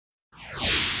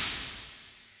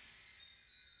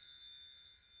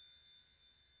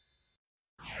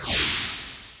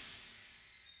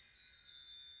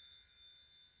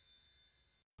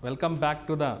Welcome back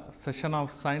to the session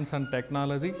of Science and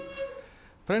Technology.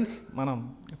 Friends, మనం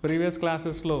previous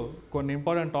క్లాసెస్లో కొన్ని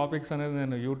important topics అనేది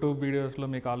నేను యూట్యూబ్ వీడియోస్లో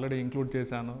మీకు ఆల్రెడీ ఇంక్లూడ్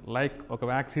చేశాను. లైక్ ఒక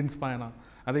వ్యాక్సిన్స్ పైన,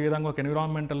 అదేవిధంగా ఒక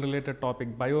environmental related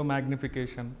topic bio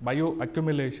magnification, bio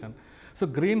accumulation, so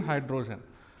green hydrogen.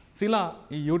 So ఇలా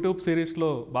ఈ యూట్యూబ్ సిరీస్లో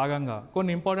భాగంగా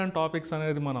కొన్ని ఇంపార్టెంట్ టాపిక్స్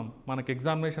అనేది మనకి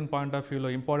ఎగ్జామినేషన్ పాయింట్ ఆఫ్ వ్యూలో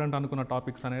ఇంపార్టెంట్ అనుకున్న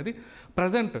టాపిక్స్ అనేది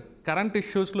ప్రజెంట్ కరెంట్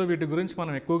ఇష్యూస్లో వీటి గురించి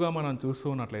మనం ఎక్కువగా చూస్తూ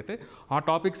ఉన్నట్లయితే ఆ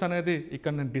టాపిక్స్ అనేది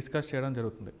ఇక్కడ నేను డిస్కస్ చేయడం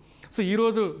జరుగుతుంది. సో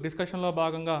ఈరోజు డిస్కషన్లో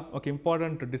భాగంగా ఒక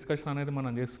ఇంపార్టెంట్ డిస్కషన్ అనేది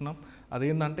మనం చేస్తున్నాం.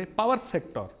 అదేంటంటే పవర్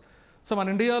సెక్టార్. సో మన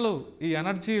ఇండియాలో ఈ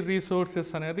ఎనర్జీ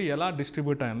రీసోర్సెస్ అనేది ఎలా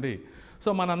డిస్ట్రిబ్యూట్ అయింది, సో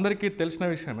మనందరికీ తెలిసిన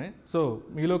విషయమే. సో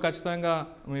మీలో ఖచ్చితంగా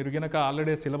మీరు కనుక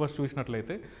ఆల్రెడీ సిలబస్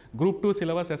చూసినట్లయితే group 2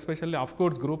 syllabus, especially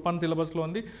of course group 1 సిలబస్లో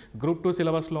ఉంది, గ్రూప్ 2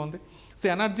 సిలబస్లో ఉంది. సో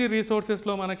ఎనర్జీ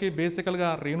రీసోర్సెస్లో మనకి బేసికల్గా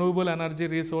renewable energy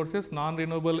resources, non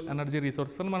renewable energy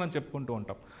resources అని మనం చెప్పుకుంటూ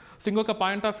ఉంటాం. సో ఇంకొక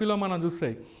పాయింట్ ఆఫ్ వ్యూలో మనం చూస్తే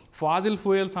ఫాజిల్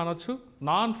ఫ్యూయల్స్ అనొచ్చు,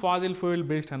 non Faasil fuel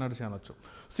based energy అనొచ్చు.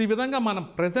 సో ఈ విధంగా మనం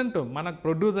ప్రజెంట్ మనకు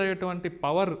ప్రొడ్యూస్ అయ్యేటువంటి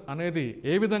పవర్ అనేది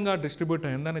ఏ విధంగా డిస్ట్రిబ్యూట్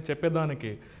అయిందని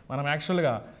చెప్పేదానికి మనం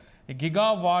యాక్చువల్గా ఈ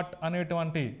గిగావాట్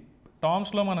అనేటువంటి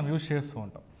టర్మ్స్లో మనం యూజ్ చేస్తూ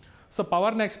ఉంటాం. సో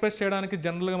పవర్ని ఎక్స్ప్రెస్ చేయడానికి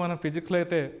జనరల్గా మనం ఫిజిక్స్లో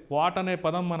అయితే వాట్ అనే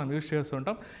పదం మనం యూజ్ చేస్తూ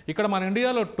ఉంటాం. ఇక్కడ మన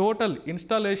ఇండియాలో టోటల్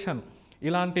ఇన్స్టాలేషన్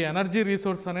ఇలాంటి ఎనర్జీ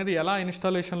రీసోర్స్ అనేది ఎలా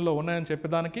ఇన్స్టాలేషన్లో ఉన్నాయని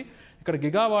చెప్పేదానికి ఇక్కడ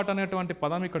గిగావాట్ అనేటువంటి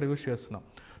పదం ఇక్కడ యూజ్ చేస్తున్నాం.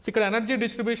 సో ఇక్కడ ఎనర్జీ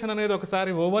డిస్ట్రిబ్యూషన్ అనేది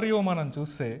ఒకసారి ఓవర్వ్యూ మనం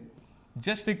చూస్తే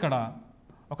జస్ట్ ఇక్కడ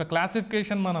ఒక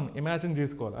క్లాసిఫికేషన్ మనం ఇమాజిన్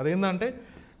చేసుకోవాలి. అదేంటంటే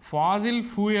ఫాజిల్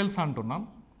ఫ్యూయల్స్ అంటున్నాం,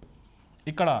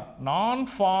 ఇక్కడ non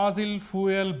Faasil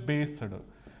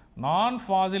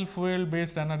fuel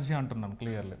based energy అంటున్నాం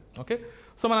క్లియర్లీ. ఓకే,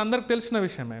 సో మనందరికి తెలిసిన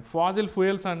విషయమే ఫాజిల్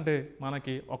ఫ్యూయల్స్ అంటే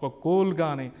మనకి ఒక కోల్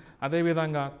కానీ,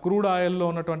 అదేవిధంగా క్రూడ్ ఆయిల్లో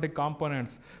ఉన్నటువంటి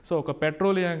కాంపోనెంట్స్, సో ఒక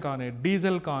పెట్రోలియం కానీ,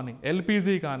 డీజిల్ కానీ,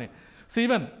 ఎల్పిజి కానీ, సో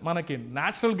ఈవెన్ మనకి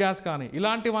న్యాచురల్ గ్యాస్ కానీ,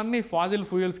 ఇలాంటివన్నీ ఫాజిల్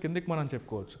ఫ్యూయల్స్ కిందకి మనం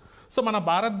చెప్పుకోవచ్చు. సో మన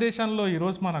భారతదేశంలో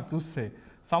ఈరోజు మనకు చూస్తే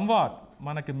సంవాట్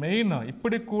మనకి మెయిన్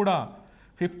ఇప్పటికి కూడా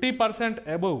 50%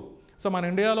 అబవ్. సో మన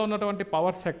ఇండియాలో ఉన్నటువంటి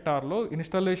పవర్ సెక్టార్లో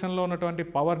ఇన్స్టాలేషన్లో ఉన్నటువంటి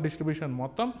పవర్ డిస్ట్రిబ్యూషన్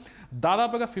మొత్తం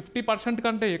దాదాపుగా 50%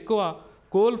 కంటే ఎక్కువ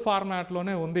కోల్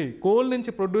ఫార్మాట్లోనే ఉంది. కోల్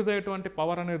నుంచి ప్రొడ్యూస్ అయ్యేటువంటి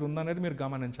పవర్ అనేది ఉందనేది మీరు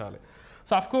గమనించాలి.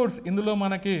 సో అఫ్కోర్స్ ఇందులో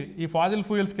మనకి ఈ ఫాజిల్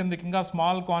ఫ్యూయల్స్ కిందకి ఇంకా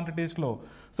స్మాల్ క్వాంటిటీస్లో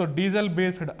సో డీజిల్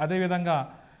బేస్డ్, అదేవిధంగా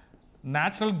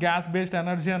న్యాచురల్ గ్యాస్ బేస్డ్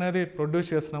ఎనర్జీ అనేది ప్రొడ్యూస్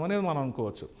చేస్తున్నాం అనేది మనం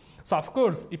అనుకోవచ్చు. సో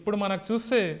అఫ్కోర్స్ ఇప్పుడు మనకు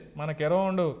చూస్తే మనకి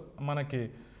అరౌండ్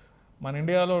మన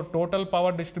ఇండియాలో టోటల్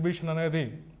పవర్ డిస్ట్రిబ్యూషన్ అనేది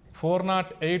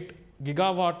 408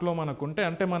 గిగావాట్లో మనకుంటే,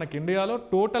 అంటే మనకి ఇండియాలో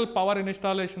టోటల్ పవర్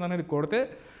ఇన్స్టాలేషన్ అనేది కొడితే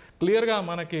క్లియర్గా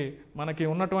మనకి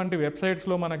ఉన్నటువంటి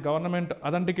వెబ్సైట్స్లో, మన గవర్నమెంట్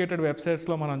అథెంటికేటెడ్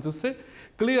వెబ్సైట్స్లో మనం చూస్తే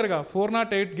క్లియర్గా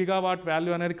 408 గిగావాట్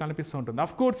వాల్యూ అనేది కనిపిస్తూ ఉంటుంది.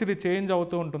 అఫ్కోర్స్ ఇది చేంజ్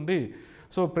అవుతూ ఉంటుంది.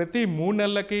 సో ప్రతి 3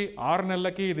 నెలలకి 6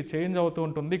 నెలలకి ఇది చేంజ్ అవుతూ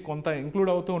ఉంటుంది, కొంత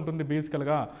ఇంక్లూడ్ అవుతూ ఉంటుంది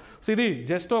బేసికల్గా. సో ఇది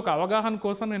జస్ట్ ఒక అవగాహన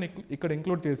కోసం నేను ఇక్కడ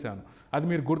ఇంక్లూడ్ చేశాను, అది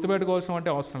మీరు గుర్తుపెట్టుకోవాల్సిన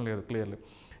అంటే అవసరం లేదు క్లియర్లీ.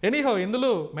 ఎనీహౌ ఇందులో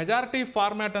మెజారిటీ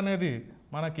ఫార్మాట్ అనేది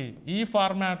మనకి ఈ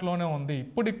ఫార్మాట్లోనే ఉంది.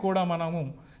 ఇప్పటికి కూడా మనము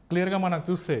క్లియర్గా మనకు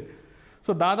చూస్తే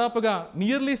సో దాదాపుగా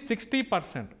నియర్లీ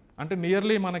 60%, అంటే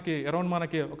నియర్లీ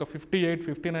మనకి ఒక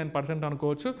 58-59%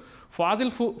 అనుకోవచ్చు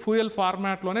ఫాజిల్ ఫ్యూయల్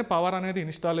ఫార్మాట్లోనే పవర్ అనేది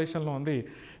ఇన్స్టాలేషన్లో ఉంది.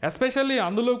 ఎస్పెషల్లీ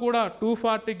అందులో కూడా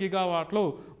 240 గిగావాట్లో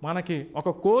మనకి ఒక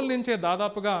కోల్ నుంచే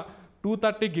దాదాపుగా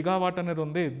 230 గిగావాట్ అనేది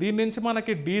ఉంది. దీని నుంచి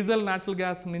మనకి డీజిల్, న్యాచురల్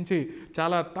గ్యాస్ నుంచి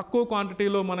చాలా తక్కువ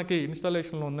క్వాంటిటీలో మనకి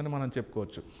ఇన్స్టాలేషన్లో ఉందని మనం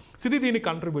చెప్పుకోవచ్చు. సో ఇది దీని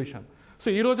కంట్రిబ్యూషన్. సో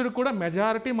ఈ రోజు కూడా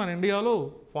మెజారిటీ మన ఇండియాలో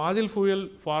ఫాజిల్ ఫ్యూయల్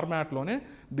ఫార్మాట్లోనే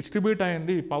డిస్ట్రిబ్యూట్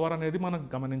అయింది పవర్ అనేది మనం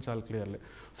గమనించాలి క్లియర్లీ.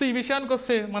 సో ఈ విషయానికి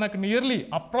వస్తే మనకు నియర్లీ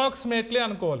అప్రాక్సిమేట్లీ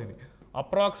అనుకోవాలి, ఇది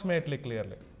అప్రాక్సిమేట్లీ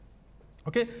క్లియర్లీ.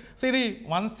 ఓకే, సో ఇది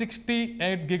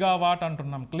 168 గిగావాట్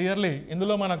అంటున్నాం క్లియర్లీ.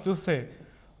 ఇందులో మనకు చూస్తే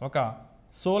ఒక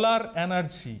సోలార్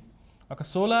ఎనర్జీ,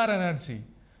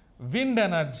 విండ్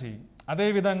ఎనర్జీ,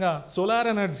 అదేవిధంగా solar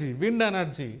energy, wind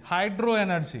energy, hydro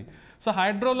energy. So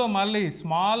హైడ్రోలో మళ్ళీ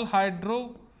స్మాల్ హైడ్రో,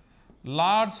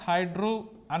 లార్జ్ హైడ్రో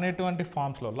అనేటువంటి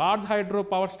ఫామ్స్లో large hydro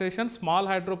power station, small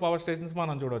hydro power stations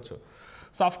మనం చూడవచ్చు.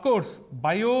 సో అఫ్కోర్స్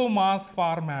బయోమాస్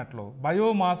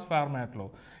ఫార్మాట్లో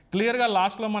క్లియర్గా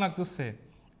లాస్ట్లో మనకు చూస్తే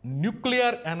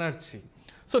nuclear energy.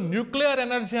 So nuclear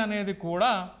energy అనేది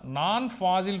కూడా నాన్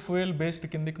ఫాజిల్ ఫ్యూయల్ బేస్డ్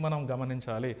కిందికి మనం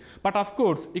గమనించాలి. బట్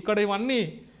అఫ్కోర్స్ ఇక్కడ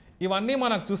ఇవన్నీ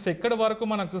మనకు చూస్తే ఇక్కడి వరకు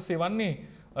మనకు చూస్తే ఇవన్నీ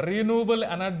renewable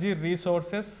energy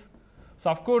resources. So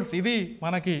of course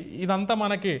ఇదంతా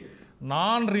మనకి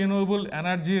నాన్ రిన్యూవబుల్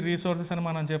ఎనర్జీ రీసోర్సెస్ అని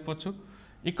మనం చెప్పొచ్చు.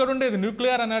 ఇక్కడ ఉండేది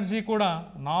న్యూక్లియర్ ఎనర్జీ కూడా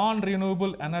నాన్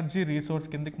రిన్యూవబుల్ ఎనర్జీ రీసోర్స్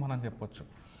కిందికి మనం చెప్పొచ్చు.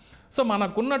 సో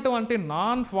మనకున్నటువంటి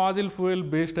non Faasil fuel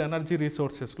based energy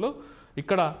రీసోర్సెస్లో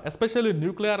ఇక్కడ ఎస్పెషల్లీ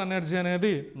న్యూక్లియర్ ఎనర్జీ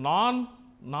అనేది non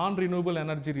non renewable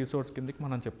energy resource కిందకి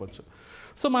మనం చెప్పొచ్చు.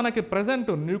 సో మనకి ప్రజెంట్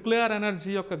న్యూక్లియర్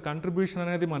ఎనర్జీ యొక్క కంట్రిబ్యూషన్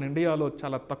అనేది మన ఇండియాలో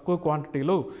చాలా తక్కువ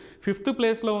క్వాంటిటీలో 5th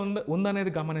ప్లేస్లో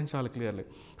ఉందనేది గమనించాలి క్లియర్లీ.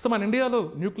 సో మన ఇండియాలో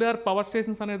న్యూక్లియర్ పవర్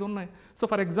స్టేషన్స్ అనేది ఉన్నాయి. సో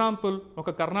ఫర్ ఎగ్జాంపుల్ ఒక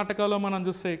కర్ణాటకలో మనం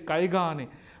చూస్తే కైగా అని,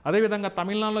 అదేవిధంగా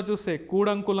తమిళనాడులో చూస్తే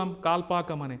కూడంకులం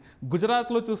కాల్పాకం అని,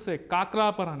 గుజరాత్లో చూస్తే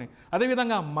కాక్రాపర్ అని,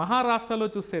 అదేవిధంగా మహారాష్ట్రలో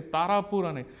చూస్తే తారాపూర్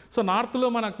అని, సో నార్త్లో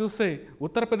మనకు చూస్తే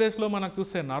ఉత్తరప్రదేశ్లో మనకు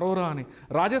చూస్తే నరోరా అని,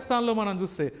 రాజస్థాన్లో మనం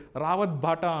చూస్తే రావత్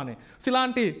భాటా అని. సో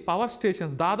ఇలాంటి పవర్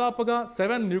స్టేషన్స్ దాదాపుగా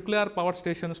 7 nuclear power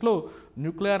స్టేషన్స్లో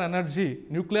nuclear energy,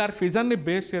 nuclear ఫిజన్ని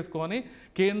base చేసుకొని,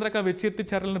 కేంద్రక విచ్చిత్తి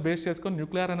చర్యలను బేస్ చేసుకొని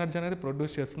న్యూక్లియర్ ఎనర్జీ అనేది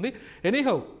ప్రొడ్యూస్ చేస్తుంది.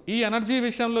 ఎనీహౌ ఈ ఎనర్జీ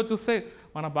విషయంలో చూస్తే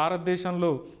మన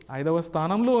భారతదేశంలో 5వ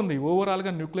స్థానంలో ఉంది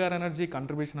ఓవరాల్గా న్యూక్లియర్ ఎనర్జీ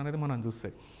కంట్రిబ్యూషన్ అనేది మనం చూస్తే.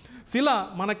 సో ఇలా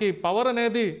మనకి పవర్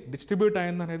అనేది డిస్ట్రిబ్యూట్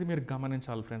అయిందనేది మీరు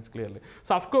గమనించాలి ఫ్రెండ్స్ క్లియర్లీ.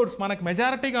 సో అఫ్కోర్స్ మనకి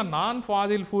మెజారిటీగా non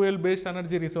Faasil fuel based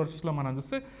energy రిసోర్సెస్లో మనం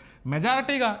చూస్తే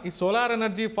మెజారిటీగా ఈ సోలార్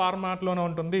ఎనర్జీ ఫార్మాట్లోనే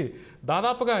ఉంటుంది.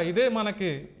 దాదాపుగా ఇదే మనకి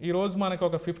ఈరోజు మనకి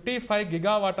ఒక 55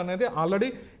 గిగావాట్ అనేది ఆల్రెడీ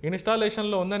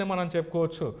ఇన్స్టాలేషన్లో ఉందని మనం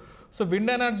చెప్పుకోవచ్చు. సో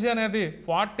విండ్ ఎనర్జీ అనేది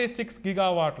 46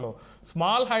 గిగావాట్లో,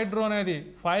 స్మాల్ హైడ్రో అనేది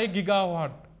 5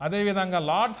 గిగావాట్, అదేవిధంగా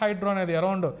లార్జ్ హైడ్రో అనేది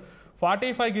అరౌండ్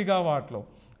 45 గిగావాట్లో,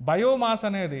 బయోమాస్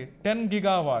అనేది 10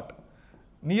 గిగావాట్.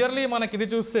 నియర్లీ మనకి ఇది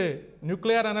చూస్తే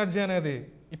న్యూక్లియర్ ఎనర్జీ అనేది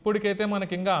ఇప్పటికైతే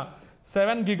మనకి ఇంకా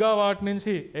 7 గిగావాట్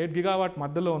నుంచి 8 గిగావాట్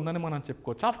మధ్యలో ఉందని మనం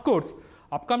చెప్పుకోవచ్చు. అఫ్కోర్స్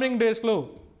అప్కమింగ్ డేస్లో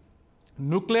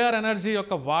న్యూక్లియర్ ఎనర్జీ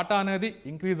యొక్క వాటా అనేది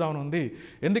ఇంక్రీజ్ అవనుంది.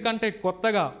 ఎందుకంటే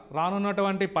కొత్తగా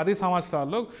రానున్నటువంటి 10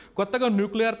 సంవత్సరాల్లో కొత్తగా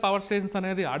న్యూక్లియర్ పవర్ స్టేషన్స్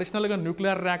అనేది అడిషనల్గా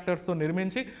న్యూక్లియర్ రియాక్టర్స్తో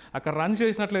నిర్మించి అక్కడ రన్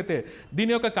చేసినట్లయితే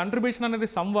దీని యొక్క కంట్రిబ్యూషన్ అనేది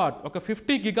సమ్వాట్ ఒక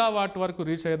 50 గిగావాట్ వరకు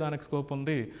రీచ్ అయ్యేదానికి స్కోప్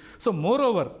ఉంది. సో మోర్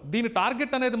ఓవర్ దీని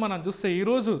టార్గెట్ అనేది మనం చూస్తే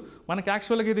ఈరోజు మనకి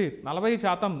యాక్చువల్గా ఇది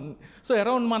 40%, సో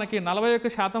అరౌండ్ మనకి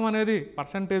 41% అనేది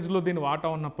పర్సంటేజ్లో దీని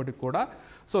వాటా ఉన్నప్పటికీ కూడా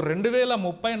సో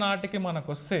 2030 నాటికి మనకు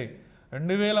వస్తే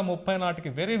 2030 నాటికి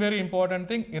వెరీ వెరీ ఇంపార్టెంట్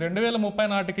థింగ్, ఈ 2030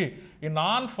 నాటికి ఈ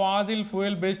non Faasil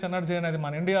fuel based energy అనేది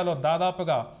మన ఇండియాలో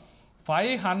దాదాపుగా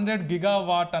 500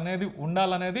 గిగావాట్ అనేది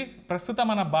ఉండాలనేది ప్రస్తుతం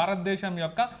మన భారతదేశం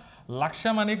యొక్క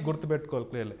లక్ష్యం అని గుర్తుపెట్టుకోవాలి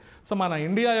క్లియర్లీ. సో మన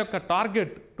ఇండియా యొక్క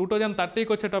టార్గెట్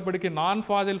 2030కి వచ్చేటప్పటికి non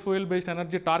Faasil fuel based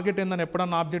energy target ఏందని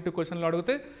ఎప్పుడన్నా ఆబ్జెక్టివ్ క్వశ్చన్లు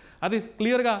అడిగితే అది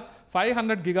క్లియర్గా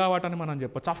 500 గిగావాట్ అని మనం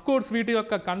చెప్పొచ్చు. అఫ్కోర్స్ వీటి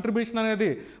యొక్క కంట్రిబ్యూషన్ అనేది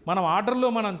మనం ఆర్డర్లో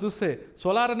మనం చూస్తే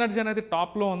సోలార్ ఎనర్జీ అనేది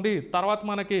టాప్లో ఉంది, తర్వాత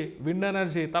మనకి విండ్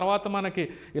ఎనర్జీ, తర్వాత మనకి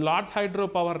ఈ లార్జ్ హైడ్రో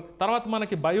పవర్, తర్వాత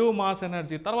మనకి బయోమాస్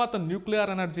ఎనర్జీ, తర్వాత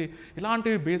న్యూక్లియర్ ఎనర్జీ,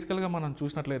 ఇలాంటివి బేసికల్గా మనం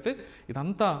చూసినట్లయితే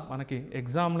ఇదంతా మనకి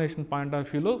ఎగ్జామినేషన్ పాయింట్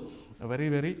ఆఫ్ వ్యూలో వెరీ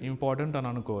వెరీ ఇంపార్టెంట్ అని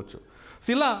అనుకోవచ్చు. సో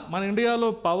ఇలా మన ఇండియాలో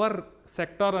పవర్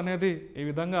సెక్టార్ అనేది ఈ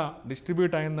విధంగా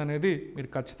డిస్ట్రిబ్యూట్ అయిందనేది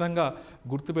మీరు ఖచ్చితంగా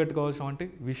గుర్తుపెట్టుకోవాల్సిన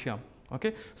విషయం. ఓకే,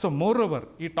 సో మోర్ ఓవర్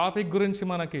ఈ టాపిక్ గురించి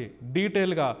మనకి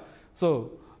డీటెయిల్గా సో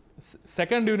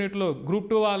సెకండ్ యూనిట్లో గ్రూప్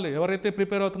 2 వాళ్ళు ఎవరైతే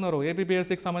ప్రిపేర్ అవుతున్నారో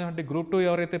ఏపీపీఎస్సీకి సంబంధించిన గ్రూప్ 2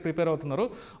 ఎవరైతే ప్రిపేర్ అవుతున్నారో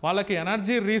వాళ్ళకి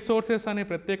ఎనర్జీ రీసోర్సెస్ అని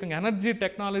ప్రత్యేకంగా ఎనర్జీ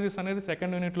టెక్నాలజీస్ అనేది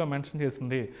సెకండ్ యూనిట్లో మెన్షన్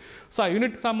చేసింది. సో ఆ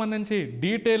యూనిట్కి సంబంధించి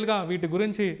డీటెయిల్గా వీటి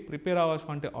గురించి ప్రిపేర్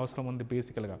అవ్వాల్సిన అవసరం ఉంది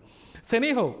బేసికల్గా.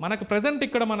 సెనీహో మనకు ప్రజెంట్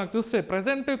ఇక్కడ మనకు చూస్తే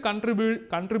ప్రజెంట్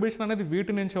కంట్రిబ్యూషన్ అనేది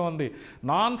వీటి నుంచే ఉంది,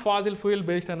 non Faasil fuel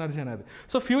based energy అనేది.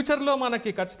 సో ఫ్యూచర్లో మనకి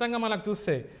ఖచ్చితంగా మనకు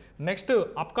చూస్తే నెక్స్ట్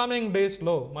అప్కమింగ్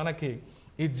డేస్లో మనకి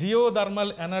ఈ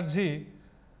జియోథర్మల్ ఎనర్జీ,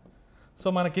 సో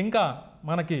మనకి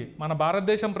మన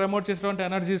భారతదేశం ప్రమోట్ చేసినటువంటి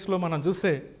ఎనర్జీస్లో మనం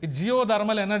చూస్తే ఈ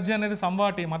జియోథర్మల్ ఎనర్జీ అనేది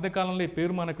సంవాటి మధ్యకాలంలో ఈ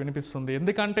పేరు మనకు వినిపిస్తుంది.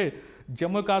 ఎందుకంటే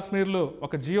జమ్మూ కాశ్మీర్లో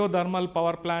ఒక జియోథర్మల్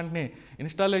పవర్ ప్లాంట్ని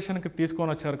ఇన్స్టాలేషన్కి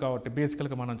తీసుకొని వచ్చారు కాబట్టి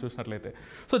బేసికల్గా మనం చూసినట్లయితే.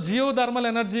 సో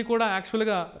జియోథర్మల్ ఎనర్జీ కూడా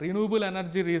యాక్చువల్గా రిన్యూబుల్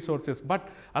ఎనర్జీ రీసోర్సెస్, బట్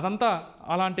అదంతా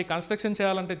అలాంటి కన్స్ట్రక్షన్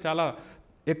చేయాలంటే చాలా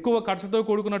ఎక్కువ ఖర్చుతో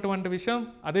కూడుకున్నటువంటి విషయం,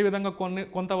 అదేవిధంగా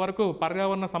కొంతవరకు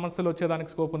పర్యావరణ సమస్యలు వచ్చేదానికి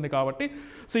స్కోప్ ఉంది కాబట్టి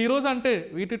సో ఈరోజు అంటే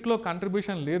వీటిలో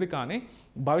కంట్రిబ్యూషన్ లేదు, కానీ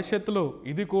భవిష్యత్తులో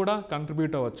ఇది కూడా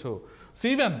కంట్రిబ్యూట్ అవ్వచ్చు.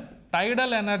 ఈవెన్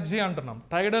టైడల్ ఎనర్జీ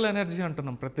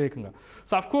అంటున్నాం ప్రత్యేకంగా.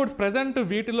 సో అఫ్కోర్స్ ప్రజెంట్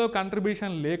వీటిలో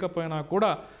కంట్రిబ్యూషన్ లేకపోయినా కూడా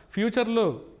ఫ్యూచర్లో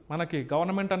మనకి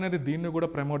గవర్నమెంట్ అనేది దీన్ని కూడా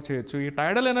ప్రమోట్ చేయొచ్చు. ఈ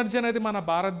టైడల్ ఎనర్జీ అనేది మన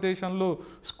భారతదేశంలో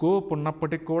స్కోప్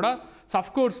ఉన్నప్పటికీ కూడా సో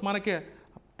అఫ్కోర్స్ మనకి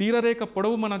తీరరేఖ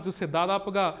పొడవు మనం చూస్తే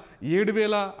దాదాపుగా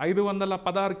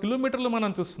 7,516 కిలోమీటర్లు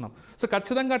మనం చూస్తున్నాం. సో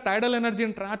ఖచ్చితంగా టైడల్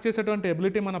ఎనర్జీని ట్రాప్ చేసేటువంటి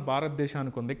ఎబిలిటీ మన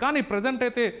భారతదేశానికి ఉంది, కానీ ప్రజెంట్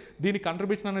అయితే దీని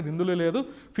కంట్రిబ్యూషన్ అనేది ఇందులో లేదు.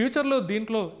 ఫ్యూచర్లో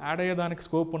దీంట్లో యాడ్ అయ్యేదానికి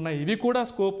స్కోప్ ఉన్నాయి, ఇవి కూడా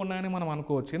స్కోప్ ఉన్నాయని మనం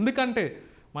అనుకోవచ్చు. ఎందుకంటే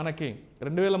మనకి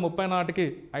 2030 నాటికి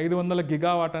 500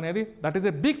 గిగావాట్ అనేది that is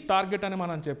a big target అని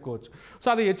మనం చెప్పుకోవచ్చు. సో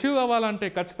అది అచీవ్ అవ్వాలంటే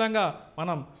ఖచ్చితంగా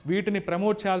మనం వీటిని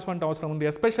ప్రమోట్ చేయాల్సిన అవసరం ఉంది.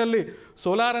 ఎస్పెషల్లీ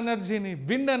సోలార్ ఎనర్జీని,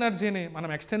 విండ్ ఎనర్జీని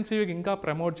మనం ఎక్స్టెన్సివ్గా ఇంకా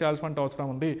ప్రమోట్ చేయాల్సిన అవసరం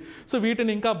ఉంది. సో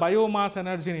వీటిని ఇంకా బయోమాస్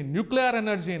ఎనర్జీని, న్యూక్లియర్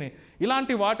ఎనర్జీని,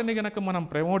 ఇలాంటి వాటిని కనుక మనం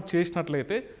ప్రమోట్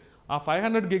చేసినట్లయితే ఆ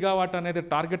 500 గిగావాట్ అనేది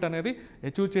టార్గెట్ అనేది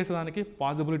అచీవ్ చేసేదానికి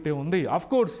పాసిబిలిటీ ఉంది.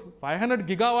 కోర్స్ 500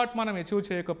 గిగావాట్ మనం అచీవ్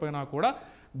చేయకపోయినా కూడా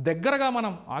దగ్గరగా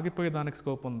మనం ఆగిపోయేదానికి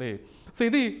స్కోప్ ఉంది. సో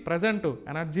ఇది present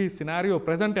energy scenario,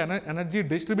 present energy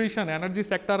distribution, energy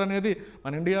sector అనేది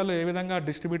మన ఇండియాలో ఏ విధంగా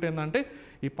డిస్ట్రిబ్యూట్ అయిందంటే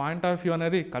ఈ పాయింట్ ఆఫ్ వ్యూ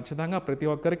అనేది ఖచ్చితంగా ప్రతి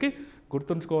ఒక్కరికి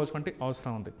గుర్తుంచుకోవాల్సిన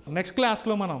అవసరం ఉంది. నెక్స్ట్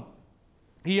క్లాస్లో మనం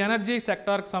ఈ ఎనర్జీ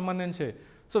సెక్టార్కి సంబంధించి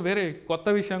సో వేరే కొత్త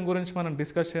విషయం గురించి మనం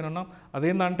డిస్కస్ చేయనున్నాం.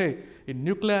 అదేంటంటే ఈ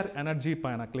న్యూక్లియర్ ఎనర్జీ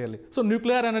పైన క్లియర్లీ. సో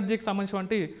న్యూక్లియర్ ఎనర్జీకి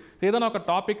సంబంధించి ఏదైనా ఒక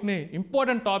టాపిక్ని,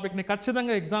 ఇంపార్టెంట్ టాపిక్ని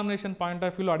ఖచ్చితంగా ఎగ్జామినేషన్ పాయింట్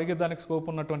ఆఫ్ వ్యూలో అడిగేదానికి స్కోప్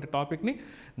ఉన్నటువంటి టాపిక్ని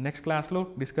నెక్స్ట్ క్లాస్లో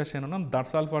discuss చేయనున్నాం.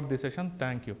 That's all for this session.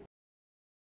 Thank you.